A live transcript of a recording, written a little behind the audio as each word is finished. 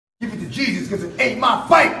Jesus, because it ain't my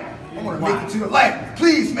fight. I want to make it to the light.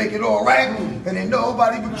 Please make it all right. And ain't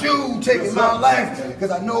nobody but you taking my life.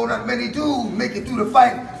 Because I know not many do make it through the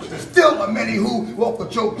fight. But there's still a many who walk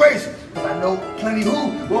with your grace. Because I know plenty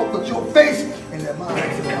who walk with your face. And their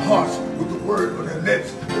minds and their hearts with the word on their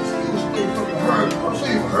lips. It's still straight from the herd. I'm sure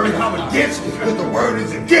you've heard how it gets. Because the word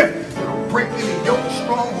is a gift. It'll break any yoke,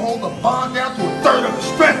 stronghold, or bond down to a third of the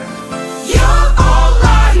strength. You're all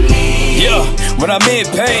I need. Yeah, when I'm in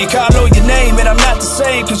pain, call on your name and I'm not the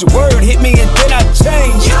same. Cause your word hit me and then I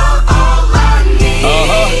change. You're all I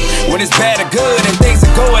need. When it's bad or good and things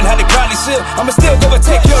are going how they probably should, I'ma still go and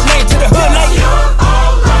take your name to the hood like you're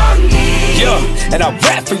all I need. Yeah, and I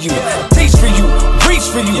rap for you, teach for you, reach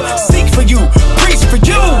for you, seek for you, preach for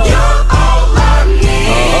you. You're all I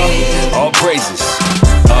need. All praises,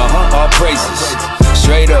 all praises.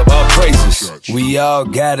 Straight up, all praises. We all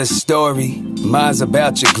got a story. Mine's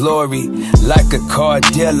about your glory. Like a car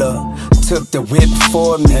dealer, took the whip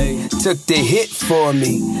for me, took the hit for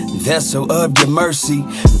me. Vessel of your mercy,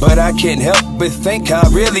 but I can't help but think I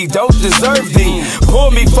really don't deserve thee.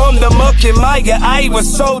 Pull me from the muck and mire, I was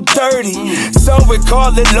so dirty. Some would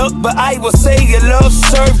call it luck, but I will say your love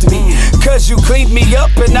served me. Cause you cleaned me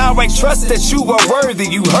up and now I trust that you are worthy.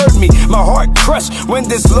 You heard me, my heart crushed when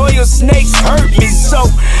disloyal snakes hurt me. So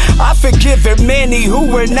I forgive many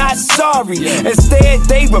who were not sorry. Instead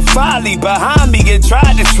they were folly behind me and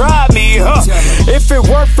tried to try me. If it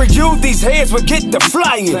weren't for you, these heads would get to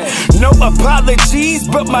flying. No apologies,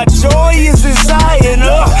 but my joy is in Zion.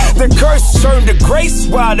 The curse turned to grace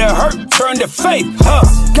while the hurt turned to faith.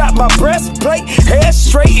 Got my breastplate, hair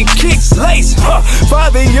straight and kicks lace.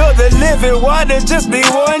 Father, you're the living water, just need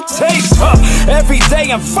one taste. Every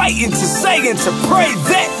day I'm fighting to say and to pray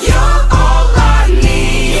that you're all I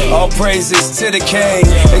need. All praises to the King,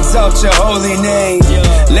 exalt your holy name.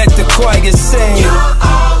 Let the choir sing. You're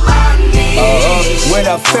all I need. When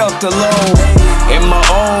I felt alone in my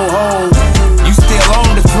own home, you still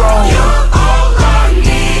on the throne. You're all I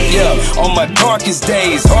need. Yeah, on my darkest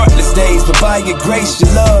days, heartless days, but by your grace,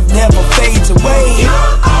 your love never fades away. You're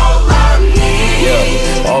all I need.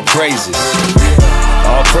 Yeah, all praises,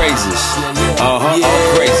 all praises, all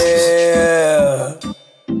praises.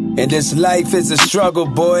 And this life is a struggle,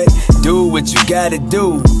 boy. Do what you gotta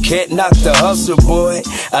do. Can't knock the hustle, boy.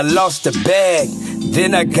 I lost a bag,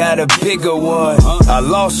 then I got a bigger one. I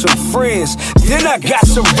lost some friends, then I got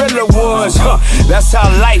some realer ones. That's how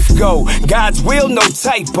life go. God's will, no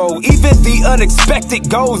typo. Even the unexpected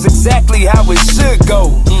goes exactly how it should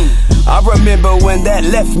go. I remember when that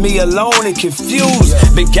left me alone and confused.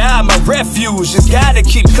 But God, my refuge, just gotta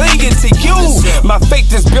keep clinging to you. My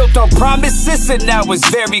faith is built on promises and now it's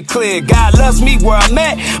very clear. God loves me where I'm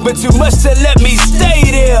at, but too much to let me stay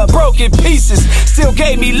there. Broken pieces still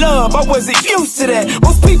gave me love, I wasn't used to that.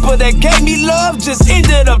 Most people that gave me love just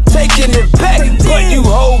ended up taking it back. But you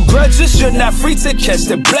hold grudges, you're not free to catch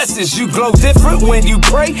the blessings. You glow different when you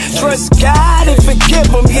pray. Trust God and forgive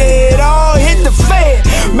him, yeah, it all hit the fan.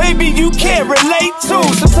 Maybe you can't relate to.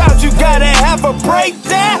 Sometimes you gotta have a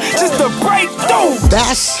breakdown just to break through.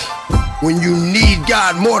 That's when you need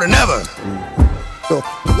God more than ever. So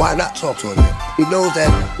why not talk to him then? He knows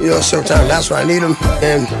that, sometimes that's when I need him.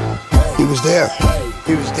 And he was there.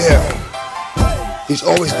 He was there. He's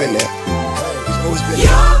always been there. He's always been there.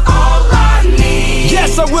 You're all I need.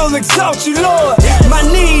 Yes, I will exalt you, Lord. My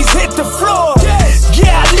knees hit the floor.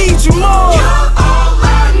 Yeah, I need you more. You're all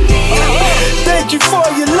I need. Thank you for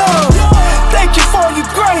your love. Thank you for your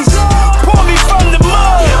grace. Pull me from the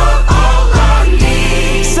mud. You're all I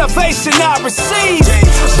need. Salvation I receive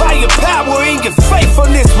by your power and your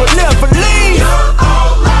faithfulness will never leave. You're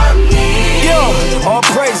all I need. Yo, all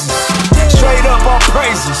praises. Straight up all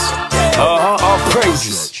praises. All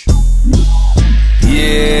praises.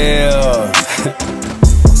 Yeah.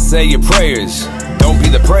 Say your prayers. Don't be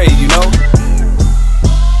the prey, you know.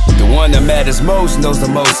 The one that matters most knows the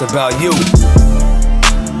most about you.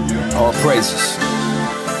 All praises.